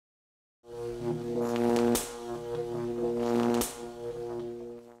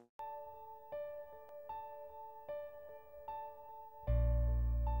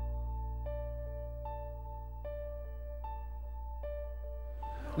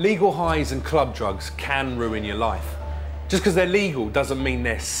Legal highs and club drugs can ruin your life. Just because they're legal doesn't mean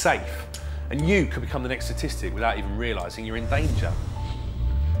they're safe. And you could become the next statistic without even realising you're in danger.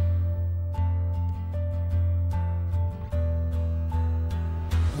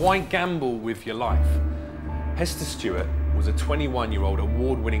 Why gamble with your life? Hester Stewart was a 21-year-old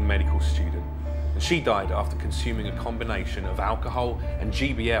award-winning medical student, and she died after consuming a combination of alcohol and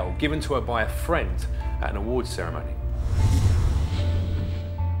GBL given to her by a friend at an awards ceremony.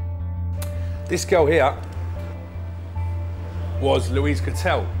 This girl here was Louise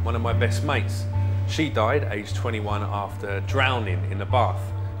Cattell, one of my best mates. She died aged 21 after drowning in the bath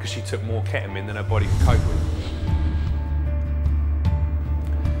because she took more ketamine than her body could cope with.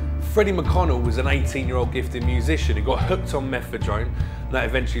 Freddie McConnell was an 18-year-old gifted musician who got hooked on methadone, and that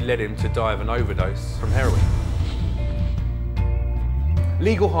eventually led him to die of an overdose from heroin.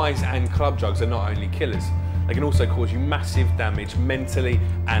 Legal highs and club drugs are not only killers, they can also cause you massive damage mentally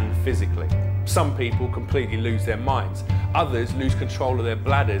and physically. Some people completely lose their minds, others lose control of their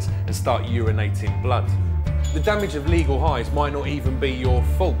bladders and start urinating blood. The damage of legal highs might not even be your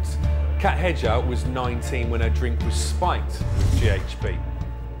fault. Kat Hedger was 19 when her drink was spiked with GHB.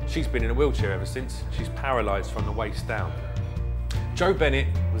 She's been in a wheelchair ever since. She's paralysed from the waist down. Joe Bennett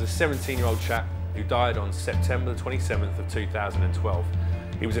was a 17-year-old chap who died on September the 27th of 2012.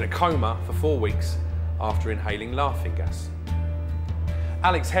 He was in a coma for 4 weeks after inhaling laughing gas.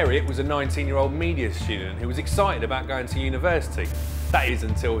 Alex Herriot was a 19-year-old media student who was excited about going to university. That is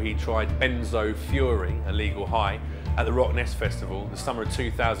until he tried Benzo Fury, a legal high, at the Rock Nest Festival the summer of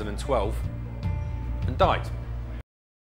 2012 and died.